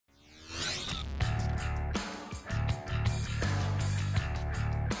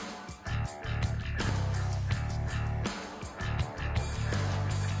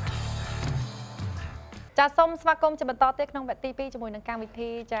ចាសូមស្វាគមន៍ជាបន្តទៀតក្នុងវគ្គទី 2 ជាមួយនឹងកម្មវិធី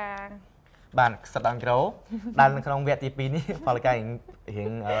ចាបានសតអង្គរោដែលនៅក្នុងវគ្គទី 2 នេះផលកាយរៀ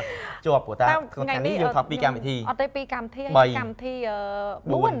ងជាប់ព្រោះតាថ្ងៃនេះយើងថតពីកម្មវិធីអត់ទេពីកម្មវិធីកម្មវិធី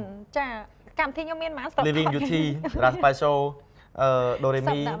4ចាកម្មវិធីខ្ញុំមានប៉ុន្មាន Living Beauty Special ដូរេ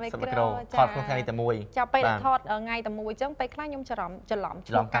មីសមីក្រូថតក្នុងថ្ងៃតែមួយចាពេលថតថ្ងៃតែមួយអញ្ចឹងពេលខ្លះខ្ញុំច្រ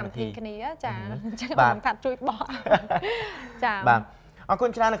ឡំកម្មវិធីគ្នាចាបានថាជួយបោះចាបាទអរគុ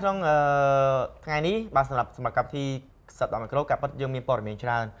ណច្រើននៅក្នុងថ្ងៃនេះបាទសម្រាប់កម្មវិធីសតមីក្រូកាពិតយើងមានព័ត៌មានច្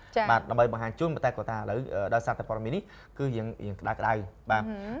រើនបាទដើម្បីបង្ហាញជូនតែគាត់ថាឥឡូវដោយសារតែព័ត៌មាននេះគឺរៀងក្តៅបាទ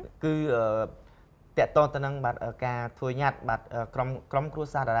គឺតកតងទៅនឹងបាទការធ្វើញត្តិបាទក្រុមគ្រួ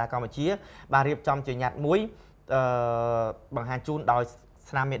សារតារាកម្ពុជាបាទរៀបចំជាញត្តិមួយបង្ហាញជូនដោយ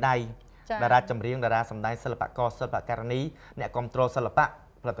ស្នាមមេដៃតារាចម្រៀងតារាសម្ដែងសិល្បករសិល្បករនីអ្នកគ្រប់គ្រងសិល្បៈ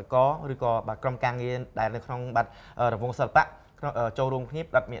ផលិតករឬក៏បាទក្រុមការងារដែលនៅក្នុងបាទរង្វង់សិល្បៈចូលរួមគ្នា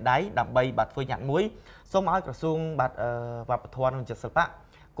ផ្ដាត់មេដៃដើម្បីបាទធ្វើញត្តិមួយសូមឲ្យក្រសួងបាទវប្បធម៌និងសិល្បៈ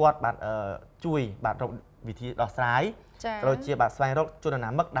គាត់បាទជួយបាទរកវិធីដោះស្រាយត្រូវជាបាទស្វែងរកជនអនា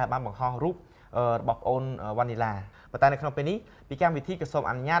មិកដែលបានបង្ហោះរូបរបស់ប្អូនវ៉ានីឡាប៉ុន្តែនៅក្នុងពេលនេះពីកម្មវិធីក៏សូម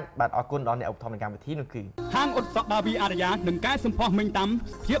អនុញ្ញាតបាទអរគុណដល់អ្នកឧបត្ថម្ភនៃកម្មវិធីនោះគឺហាងឧត្តសបាវីអារយានិងកែសម្ផស្សមិញតាម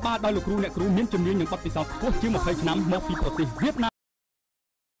ព្យាបាលដោយលោកគ្រូអ្នកគ្រូមានជំនាញនិងបទពិសោធន៍ខ្ពស់ជាង20ឆ្នាំមកពីប្រទេសវៀតណាម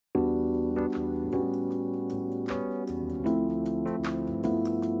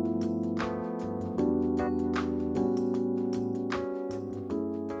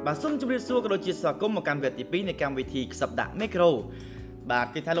បាទសូមជម្រាបសួរក៏ដូចជាស្វាគមន៍មកកាន់វគ្គទី 2 នៃកម្មវិធីខ្សឹបដាក់មីក្រូបាទ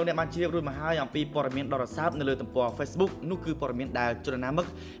គេថាលោកអ្នកបានជ្រាបរួចមកហើយអំពីព័ត៌មានដ៏រសើបនៅលើទំព័រ Facebook នោះគឺព័ត៌មានដែលជនអនាមិក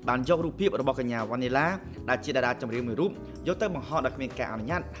បានយករូបភាពរបស់កញ្ញាវ៉ានីឡាដែលជាតារាចម្រៀងមួយរូបយកទៅបង្ហោះដោយគ្មានការអនុញ្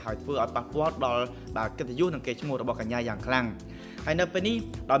ញាតហើយធ្វើឲ្យប៉ះពាល់ដល់បាទកិត្តិយសនិងកេរ្តិ៍ឈ្មោះរបស់កញ្ញាយ៉ាងខ្លាំងហើយនៅពេលនេះ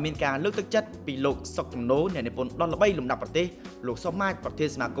ដោយមានការលើកទឹកចិត្តពីលោកសុកទំនោអ្នកនិពន្ធដ៏ល្បីលំដាប់ប្រទេសលោកសុម៉ាចប្រធាន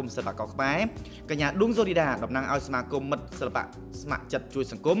សមាគមសិល្បករខ្មែរកញ្ញាឌុងសូរីដាតំណាងឲ្យសមាគមមិត្តសិល្បៈស្ម័គ្រចិត្តជួយ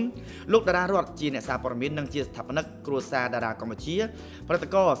សង្គមលោកតារារតជាអ្នកសារព័ត៌មាននិងជាស្ថាបនិកគ្រួសារតារាកម្ពុជាផលិត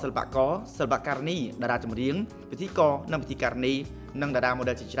ករសិល្បករសិល្បករនីតារាចម្រៀងពិធីករនិងពិធីការនីនិងតារាម៉ូ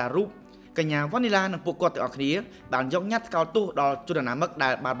ដែលជាច្រើនរូបកញ្ញាវ៉ានីឡានិងពួកគាត់ទាំងអស់គ្នាបានយកញត្តិថ្កោលទោសដល់ជនអនាមិកដែ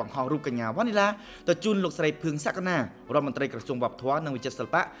លបានបង្ហោះរូបកញ្ញាវ៉ានីឡាទៅជូនលោកស្រីភឿងសក្កណារដ្ឋមន្ត្រីក្រសួងវប្បធម៌និងវិចិត្រសិ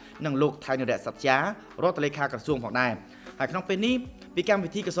ល្បៈនិងលោកថៃនរៈសត្យារដ្ឋលេខាក្រសួងផងដែរហើយក្នុងពេលនេះពីកម្មវិ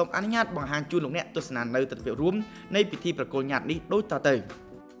ធីក៏សូមអនុញ្ញាតបង្ហាញជូនលោកអ្នកទស្សនានៅទស្សនវិជ្ជារួមនៃពិធីប្រគល់ញត្តិនេះដូចតទៅ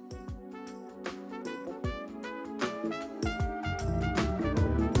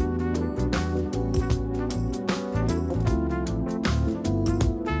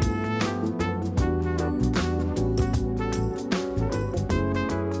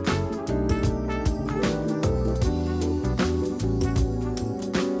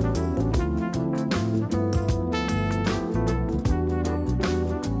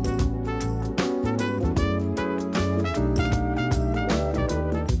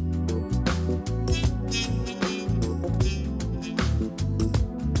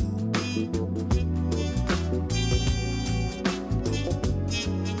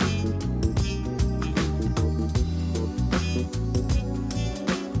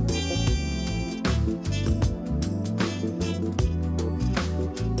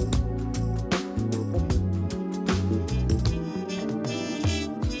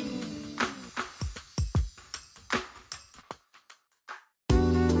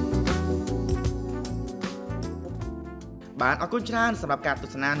បាទអរគុណច្រើនសម្រាប់ការទ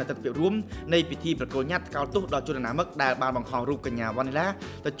ស្សនានៅទស្សនវិជ្ជារួមនៃពិធីប្រគល់ញត្តិថ្កោលទោសដល់ជនអនាមិកដែលបានបង្ហោះរូបកញ្ញាវ៉ានីឡា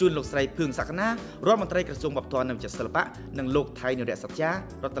ទៅជូនលោកស្រីភឿងសក្កណារដ្ឋមន្ត្រីក្រសួងវប្បធម៌និងវិចិត្រសិល្បៈនិងលោកថៃនរៈសត្យារ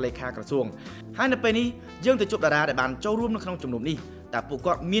ដ្ឋលេខាក្រសួងហើយនៅពេលនេះយើងទៅជួបតារាដែលបានចូលរួមនៅក្នុងជំនុំនេះតើពួក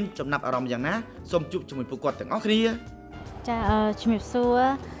គាត់មានចំណាប់អារម្មណ៍យ៉ាងណាសូមជួបជាមួយពួកគាត់ទាំងអស់គ្នាចាជំរាបសួរ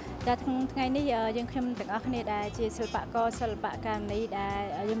តែថ្ងៃនេះយើងខ្ញុំទាំងអស់គ្នាដែលជាសិល្បករសិល្បករនីដែល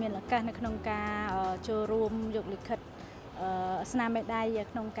យើងមានឱកាសនៅក្នុងការចូលរួមយកលិខិតស្នាមមេដៃ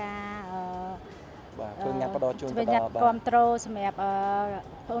ក្នុងការបាទធ្វើញ៉ាត់បដជូនបាទគ្រប់គ្រងសម្រាប់ប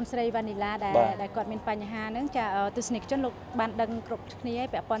ងអូនស្រីវ៉ានីឡាដែលគាត់មានបញ្ហាហ្នឹងចាទស្សនិកជនលោកបានដឹងគ្រប់គ្នាហើយ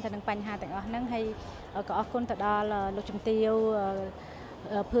ពាក់ព័ន្ធទៅនឹងបញ្ហាទាំងអស់ហ្នឹងហើយក៏អរគុណទៅដល់លោកជំទាវ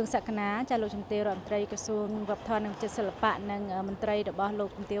ភឿងសក្កណាចាលោកជំទាវរដ្ឋមន្ត្រីក្រសួងវប្បធម៌និងវិចិត្រសិល្បៈនិងមន្ត្រីរបស់លោក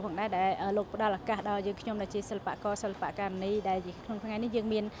ជំទាវផងដែរដែលលោកផ្ដល់ឱកាសដល់យើងខ្ញុំដែលជាសិល្បករសិល្បករនីដែលក្នុងថ្ងៃនេះយើង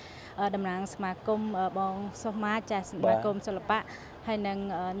មានតំណាងសមាគមបងសុម៉ាចាសមាគមសិល្បៈហើយនឹង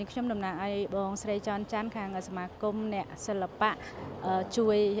នេះខ្ញុំតំណាងឲ្យបងស្រីច័ន្ទច័ន្ទខាងសមាគមអ្នកសិល្បៈជួ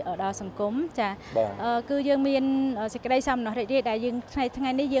យដល់សង្គមចាគឺយើងមានសេចក្តីសំណោះរីករាយដែលយើងថ្ងៃ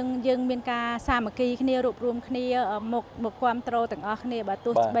នេះយើងមានការសាមគ្គីគ្នារួបរวมគ្នាមកគ្រប់គ្រងទាំងអស់គ្នាបើ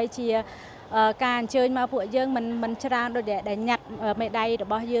ទោះបីជាការអញ្ជើញមកពួកយើងមិនច្រើនដូចដែលញ៉ាត់មេដៃរ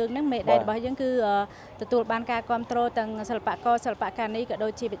បស់យើងហ្នឹងមេដៃរបស់យើងគឺ ទទួលបានការគ្រប់គ្រងទាំងសិល្បករសិល្បករនេះក៏ដូ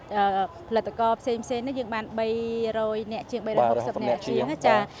ចជាផលិតករផ្សេងនេះយើងបាន300នាក់ជាង360នាក់ជាង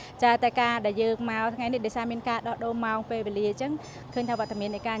ចាតែការដែលយើងមកថ្ងៃនេះដោយសារមានការដោះដូរម៉ោងពេលវេលាអញ្ចឹងឃើញថាវត្តមាន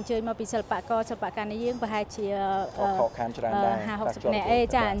នៃការអញ្ជើញមកពីសិល្បករនេះយើងប្រហែលជាខកខានច្រើនដែរ50-60នាក់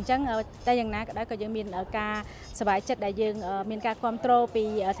ចាអញ្ចឹងតែយ៉ាងណាក៏ដោយក៏យើងមានការសប្បាយចិត្តដែលយើងមានការគ្រប់គ្រងពី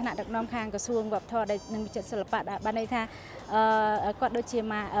ថ្នាក់ដឹកនាំខាងក្រសួងវប្បធម៌ដែលនឹងវិចិត្រសិល្បៈបានន័យថាគាត់ដូចជា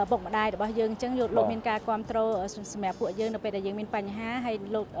មកបុកម្ដាយរបស់យើងអញ្ចឹងលោកមានការគ្រប់គ្រងសម្រាប់ពួកយើងនៅពេលដែលយើងមានបញ្ហាហើយ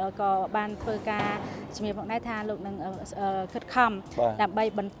លោកក៏បានធ្វើការជំរាបផងដែរថាលោកនឹងខិតខំដើម្បី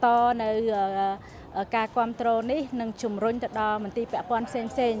បន្តនៅការគ្រប់គ្រងនេះនឹងជំរុញទៅដល់មន្ទីរពាក់ព័ន្ធផ្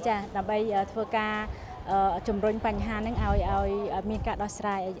សេងចាដើម្បីធ្វើការជំរុញបញ្ហានឹងឲ្យមានការដោះស្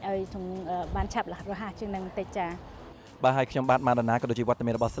រាយឲ្យបានឆាប់រហ័សជាងនឹងតិចចាបាទហើយខ្ញុំបាទម៉ាដាណាក៏ដូចជាវត្ត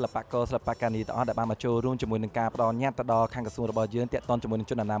មានរបស់សិល្បករសិល្បករនីទាំងអស់ដែលបានមកចូលរួមជាមួយនឹងការផ្ដល់ញត្តិទៅដល់ខាងក្រសួងរបស់យើងទាក់ទងជាមួយនឹង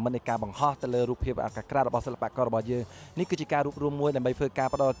ជនអនាមិតនៃការបង្ហោះទៅលើរូបភាពអាកាសក្រារបស់សិល្បកររបស់យើងនេះគឺជាការរួបរวมមួយដើម្បីធ្វើការ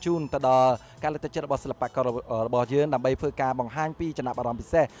ផ្ដល់ជូនទៅដល់ការលើកទឹកចិត្តរបស់សិល្បកររបស់យើងដើម្បីធ្វើការបង្ហាញពីចំណាប់អារម្មណ៍ពិ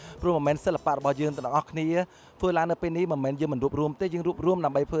សេសព្រោះមិនមែនសិល្បៈរបស់យើងទាំងអស់គ្នាធ្វើឡើងនៅពេលនេះមិនមែនយើងមិនរួបរวมទេយើងរួបរวมដើ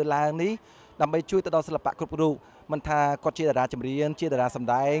ម្បីធ្វើឡើងនេះដើម្បីជួយទៅដល់សិល្បៈគ្រប់រូបមិនថាគាត់ជាតារាចម្រៀងជាតារាសម្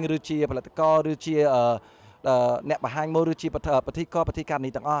ដែងឬជាផលិតករឬជាអ្នកបង្ហាញមកឬជាប្រតិការ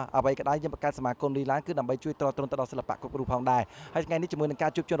នេះទាំងអស់អ្វីក៏ដោយយើងបង្កើតសមាគមនេះឡើងគឺដើម្បីជួយទ្រទ្រង់ទៅដល់សិល្បៈគ្រប់រូបផងដែរហើយថ្ងៃនេះជាមួយនឹងកា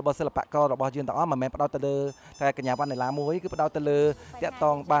រជួបជុំរបស់សិល្បកររបស់យើងទាំងអស់មិនមែនផ្ដោតទៅលើតែកញ្ញាវណ្ណិលាមួយគឺផ្ដោតទៅលើតាក់ទ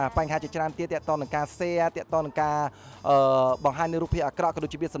ងបាទបញ្ហាជាច្រើនទៀតតាក់ទងនឹងការ share តាក់ទងនឹងការបង្ហាញនៅរូបភាពអាក្រក់ក៏ដូ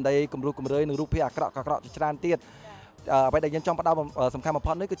ចជាពាក្យសម្ដីគំរោះគំរើយនឹងរូបភាពអាក្រក់ជាច្រើនទៀតអ្វីដែលយើងចង់ផ្ដោតសំខាន់បំ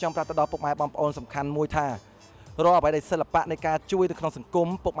ផុតនេះគឺចង់ប្រាប់ទៅដល់ពុកម៉ែបងប្អូនសំខាន់មួយថារាល់អ្វីដែលសិល្បៈនៃការជួយទៅក្នុងសង្គម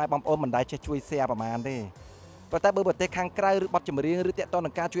ពុកម៉ែបងប្អូនមិនដែលចេះជួយ share ប្រមាណទេប៉ុន្តែបើប្រទេសខាងក្រៅឬបទចម្រៀងឬតាក់ទងនឹ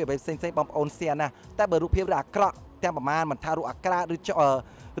ងការជួយអ្វីផ្សេងបងប្អូន share ណាស់តែបើរូបភាពឬអាក្រក់ទាំងប្រមាណមិនថារូបអាក្រក់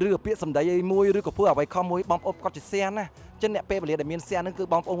ឬពាក្យសម្ដីអីមួយឬក៏ធ្វើអ្វីខុសមួយបងប្អូនគាត់ជា share ណាចឹងអ្នកពេលវេលាដែលមាន share ហ្នឹងគឺ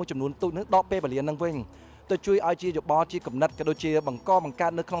បងប្អូនមួយចំនួនទូចហ្នឹងដកពេលវេលាហ្នឹងវិញទៅជួយឲ្យជាយោបល់ជាកំណត់ក៏ដូចជាបង្កើ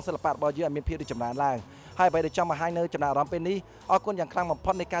តនៅក្នុងសិល្បៈរបស់យើងឲ្យមានភាពរីកចម្រើនឡើងហើយអ្វីដែលចង់បង្ហាញនៅចំណាប់អារម្មណ៍ពេលនេះអរគុណយ៉ាងខ្លាំងបំ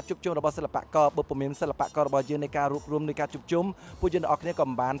ផុតនៃការជួបជុំរបស់សិល្បករបុព្វមានសិល្បកររបស់យើងនៃការរួបរวมនៃការជួបជុំពួកយើងទាំងអស់គ្នាក៏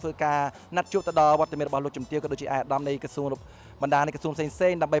មិនបានធ្វើការណាត់ជួបទៅដល់វត្តមានរបស់លោកជំទាវក៏ដូចជាឯកឧត្តមនៃក្រសួងបណ្ដានៃក្រសួងផ្សេ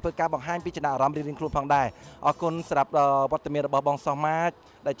ងដើម្បីធ្វើការបង្ហាញពីចំណាប់អារម្មណ៍រៀងៗខ្លួនផងដែរអរគុណសម្រាប់វត្តមានរបស់បងសោះម៉ាច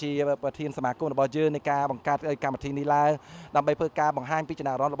ដែលជាប្រធានសមាគមរបស់យើងនៃការបង្កើតកម្មវិធីនេះឡើងដើម្បីធ្វើការបង្ហាញពីចំ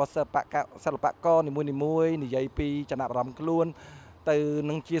ណាប់អារម្មណ៍របស់សិល្បករនីមួយនិយាយពីចំណាប់អារម្មណ៍ខ្លួនទៅ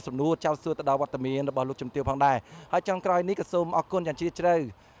នឹងជាសំណួរចោទសួរទៅដល់វត្តមានរបស់លោកជំទាវផងដែរហើយចុងក្រោយនេះក៏សូមអរគុណយ៉ាងជ្រាលជ្រៅ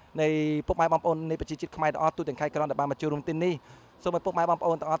នៃពុកម៉ែបងប្អូននៃប្រជាជាតិខ្មែរទាំងអស់ទូទាំងខេត្តក្រុងដែលបានមកចូលរួមទីនេះសូមឲ្យពុកម៉ែបងប្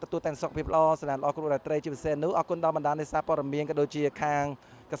អូនទាំងអស់ទទួលតែសុខភាពល្អសំណាងល្អគ្រប់រាត្រីជាពិសេសនោះអរគុណដល់បណ្ដាញនេសាទព័ត៌មានក៏ដូចជាខាង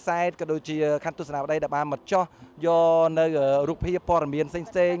កសែតក៏ដូចជាខាងទស្សនាវដ្តីដែលបានមកចោះយកនៅរូបភាពព័ត៌មានផ្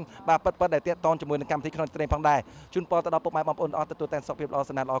សេងបាទពិតដែលទាក់ទងជាមួយនឹងកម្មវិធីក្នុងត្រីផងដែរជូនពរទៅដល់ពុកម៉ែបងប្អូនទាំងអស់ទទួលតែសុខភាពល្អ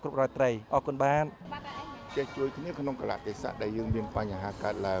សំណាងល្អគ្រប់រាត្រីអរគុណបាទចេះជួយគ្នាក្នុងកលៈទេសៈដែលយើងមានបញ្ហា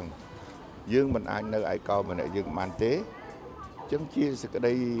កើតឡើងយើងមិនអាចនៅឯកោម្នាក់យើងបានទេអញ្ចឹងជាសេចក្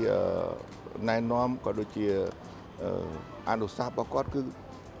តីណែនាំក៏ដូចជាអនុសាសន៍របស់គាត់គឺ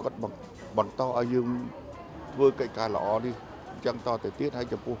គាត់បន្តឲ្យយើងធ្វើកិច្ចការល្អនេះអញ្ចឹងតទៅទៀតហើយ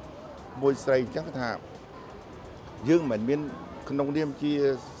ចំពោះមួយស្រីអញ្ចឹងថាយើងមិនមានក្នុងនាមជា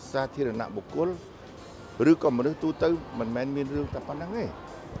សាធារណបុគ្គលឬក៏មនុស្សទូទៅមិនមែនមានរឿងតែប៉ុណ្្នឹងទេ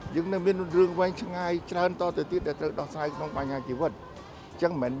យើងនៅមានរឿងវែងឆ្ងាយច្រើនតទៅទៀតដែលត្រូវដោះស្រាយក្នុងបញ្ហាជីវិតអញ្ចឹ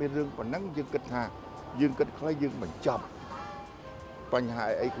ងមិនមែនមានរឿងប៉ុណ្ណឹងយើងគិតថាយើងគិតខ្លីយើងបញ្ចប់បញ្ហា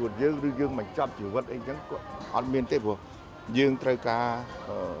អីខ្លួនយើងឬយើងបញ្ចប់ជីវិតអីអញ្ចឹងក៏អត់មានទេព្រោះយើងត្រូវការ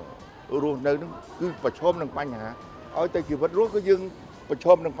រស់នៅនឹងគឺប្រឈមនឹងបញ្ហាឲ្យតែជីវិតរស់គឺយើងប្រឈ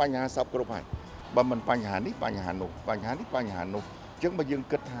មនឹងបញ្ហាសពគ្រប់ហើយបើមិនបញ្ហានេះបញ្ហានោះបញ្ហានេះបញ្ហានោះអញ្ចឹងបើយើង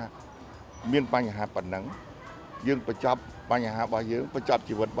គិតថាមានបញ្ហាប៉ុណ្ណឹងយើងបញ្ចប់បញ្ហារបស់យើងបញ្ចប់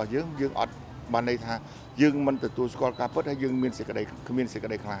ជីវិតរបស់យើងអត់បានន័យថាយើងមិនទទួលស្គាល់ការពិតហើយយើងមានសេចក្តីគ្មានសេចក្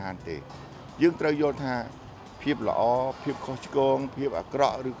តីក្លាហានទេយើងត្រូវយល់ថាភាពល្អភាពខុសឆ្គងភាពអាក្រ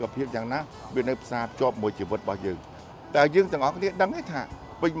ក់ឬក៏ភាពយ៉ាងណាវានៅផ្សារភ្ជាប់មួយជីវិតរបស់យើងតែយើងទាំងអស់គ្នាដឹងថា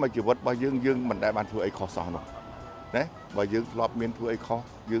ពេញមួយជីវិតរបស់យើងមិនដែលបានធ្វើអីខុសសោះនោះណាបើយើងធ្លាប់មានធ្វើអីខុស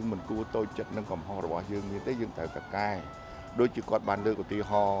យើងមិនគួរតូចចិត្តនឹងកំហុសរបស់យើងមានទេយើងត្រូវតែកែដូចជាគាត់បានលើកឧទា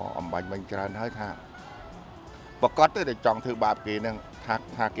ហរណ៍អំបញ្ញវិញច្រើនហើយថាប្រកាសទៅតែចង់ធ្វើបាបគេនឹង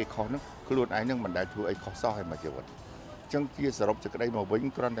ថាគេខុសនឹងខ្លួនឯងនឹងមិនដែលធ្វើអីខុសសោះឲ្យមកជីវិតអញ្ចឹងជាសរុបសេចក្តីមកវិញ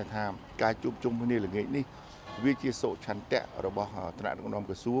គ្រាន់តែថាការជួបជុំគ្នាល្ងាចនេះវាជាសុឆន្ទៈរបស់ថ្នាក់ដឹកនាំ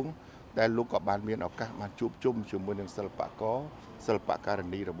ក្រសួងដែលលោកក៏បានមានឱកាសបានជួបជុំជាមួយនឹងសិល្បករសិល្បករ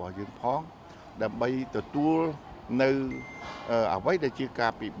នីរបស់យើងផងដើម្បីទទួលនៅអ្វីដែលជាកា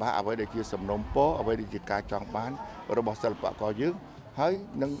រពិបាកអ្វីដែលជាសំណុំពរអ្វីដែលជាការចង់បានរបស់សិល្បករយើងហើយ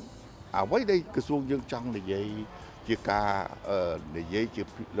នឹង អ្វីដែលក្រសួងយើងចង់និយាយជាការនិយាយជា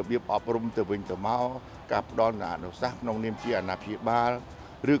របៀបអប់រំទៅវិញទៅមកការផ្ដល់អនុសាសន៍ក្នុងនាមជាអាណាព្យាបាល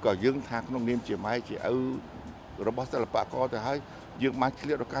ឬក៏យើងថាក្នុងនាមជាម៉ែជាឪរបស់សិល្បករទៅហើយយើងបានឆ្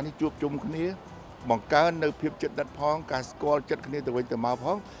លៀតឱកាសនេះជួបជុំគ្នាបង្កើននៅភាពជិតដិតផងការស្គាល់ចិត្តគ្នាទៅវិញទៅមកផ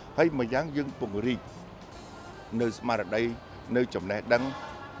ងហើយម្យ៉ាងយើងពង្រីកនៅស្មារតីនៅចំណេះដឹង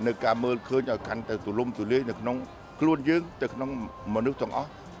នៅការមើលឃើញឲ្យកាន់ទៅទូលំទូលាយនៅក្នុងខ្លួនយើងទៅក្នុងមនុស្សទាំងអស់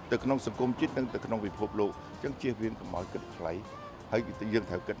ទៅក្នុងសង្គមជាតិនិងទៅក្នុងពិភពលោកអញ្ចឹងជៀសវាងកុំឲ្យគិតខ្លីហើយយើង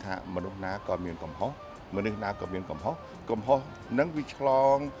ត្រូវគិតថាមនុស្សណាក៏មានកំហុសមនុស្សណាក៏មានកំហុសនឹងវាឆ្ល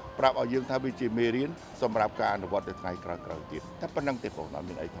ងប្រាប់ឲ្យយើងថាវាជាមេរៀនសម្រាប់ការអនុវត្តទៅថ្ងៃក្រោយៗទៀតតែប៉ុណ្្នឹងទេបងអត់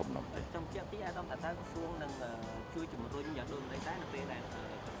មានអីធំណាស់ទេចំជាក់ទីអាដាមថាតើក្រសួងនឹងជួយជំរុញយ៉ាងដូចម្តេចដែរនៅពេលដែល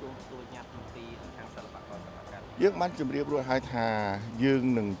ក្រសួងទទួលញ៉ាត់ពីខាងសិល្បករសិល្បករយើងបានជម្រាបរួចហើយថាយើង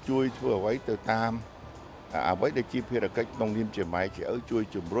នឹងជួយធ្វើអ្វីទៅតាមអ្វីដែលជាភារកិច្ចក្នុងនាមជាម៉ែជាឪជួយ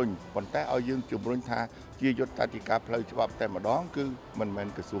ជំរុញប៉ុន្តែឲ្យយើងជំរុញថាជាយុទ្ធសាស្ត្រការផ្លូវច្បាប់តែម្ដងគឺមិនមែន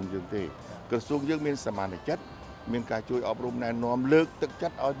ក្រសួងយើងទេក្រសួងយើងមានសមានចិត្តមានការជួយអប់រំណែនាំលើកទឹកចិ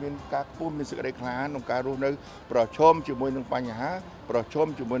ត្តឲ្យមានការខ្ពស់មានសេចក្តីក្លាហានក្នុងការរស់នៅប្រឈមជាមួយនឹងបញ្ហាប្រឈម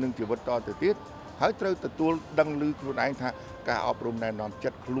ជាមួយនឹងជីវិតតទៅទៀតហើយត្រូវទទួលដឹងឮខ្លួនឯងថាការអប់រំណែនាំចិ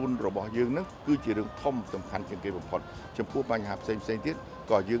ត្តខ្លួនរបស់យើងនឹងគឺជារឿងធំសំខាន់ជាងគេបំផុតចំពោះបញ្ហាផ្សេងទៀត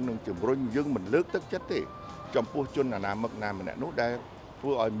ក៏យើងនឹងជំរុញយើងមិនលើកទឹកចិត្តទេចំពោះជនអនាមិកណាម្នាក់នោះដែលធ្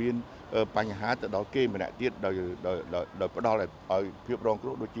វើឲ្យមានបញ្ហាទៅដល់គេម្នាក់ទៀតដោយផ្ដល់ឲ្យភាពរងគ្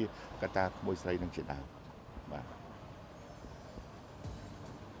រោះដូចជាកត្តាក្មួយស្រីនឹងជាដើមបាទ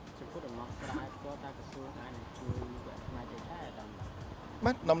ចំពោះដំណោះស្រាយក៏តើក្រសួងអាចនឹងជួយផ្នែកនេះដែរ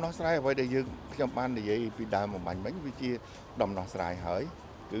បាទដំណោះស្រាយអ្វីដែលយើងខ្ញុំបាននិយាយពីដើមបំបញ្ញមិញវាជាដំណោះស្រាយហើយ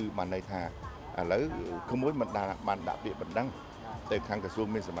គឺបានន័យថាឥឡូវក្មួយមិនបានដាក់ពាក្យបណ្ដឹងទៅខាងក្រសួង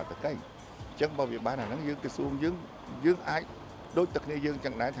មានសមត្ថកិច្ចអញ្ចឹងបើវាបានអាហ្នឹងយើងក្រសួងយើងអាចដូចតែគ្នាយើងចឹ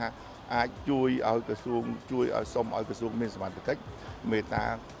ងដែរថាអាចជួយឲ្យក្រសួងជួយឲ្យសុំឲ្យក្រសួងមានសមត្ថកិច្ចមេត្តា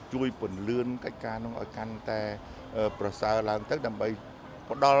ជួយពន្លឿនកិច្ចការនោះឲ្យកាន់តែប្រសើរឡើងទៅដើម្បី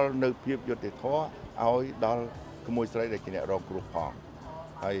ផ្ដល់នៅភាពយុត្តិធម៌ឲ្យដល់ក្មួយស្រីដែលជាអ្នករងគ្រោះផង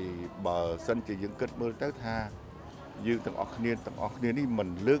ហើយបើសិនជាយើងគិតមើលទៅថាយើងទាំងអស់គ្នានេះមិន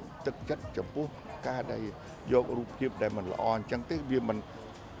លើកទឹកចិត្តចំពោះការដែលយករូបភាពដែលមិនល្អអញ្ចឹងទេវាមិន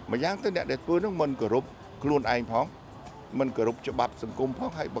ម្យ៉ាងទៅអ្នកដែលធ្វើនោះមិនគោរពខ្លួនឯងផងមិនគោរពច្បាប់សង្គមផង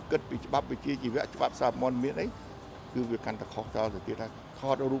ហើយបើគិតពីច្បាប់វិជ្ជាជីវៈច្បាប់សាមញ្ញមានអីគឺវាកាន់តែខុសតទៅទៀតថាថ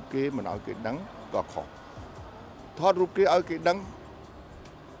តរូបគេមិនឲ្យគេដឹងក៏ខុសថតរូបគេឲ្យគេដឹង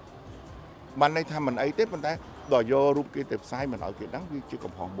បានន័យថាមិនអីទេប៉ុន្តែដល់យករូបគេទៅផ្សាយមិនឲ្យគេដឹងវាជា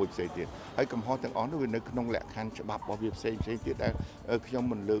កំហុសមួយផ្សេងទៀតហើយកំហុសទាំងអស់នោះវានៅក្នុងលក្ខខណ្ឌច្បាប់របស់វាផ្សេងទៀតដែលខ្ញុំ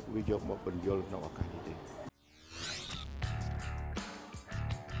មិនលើកវាយកមកបញ្យល់ក្នុងឱកាសនេះទេ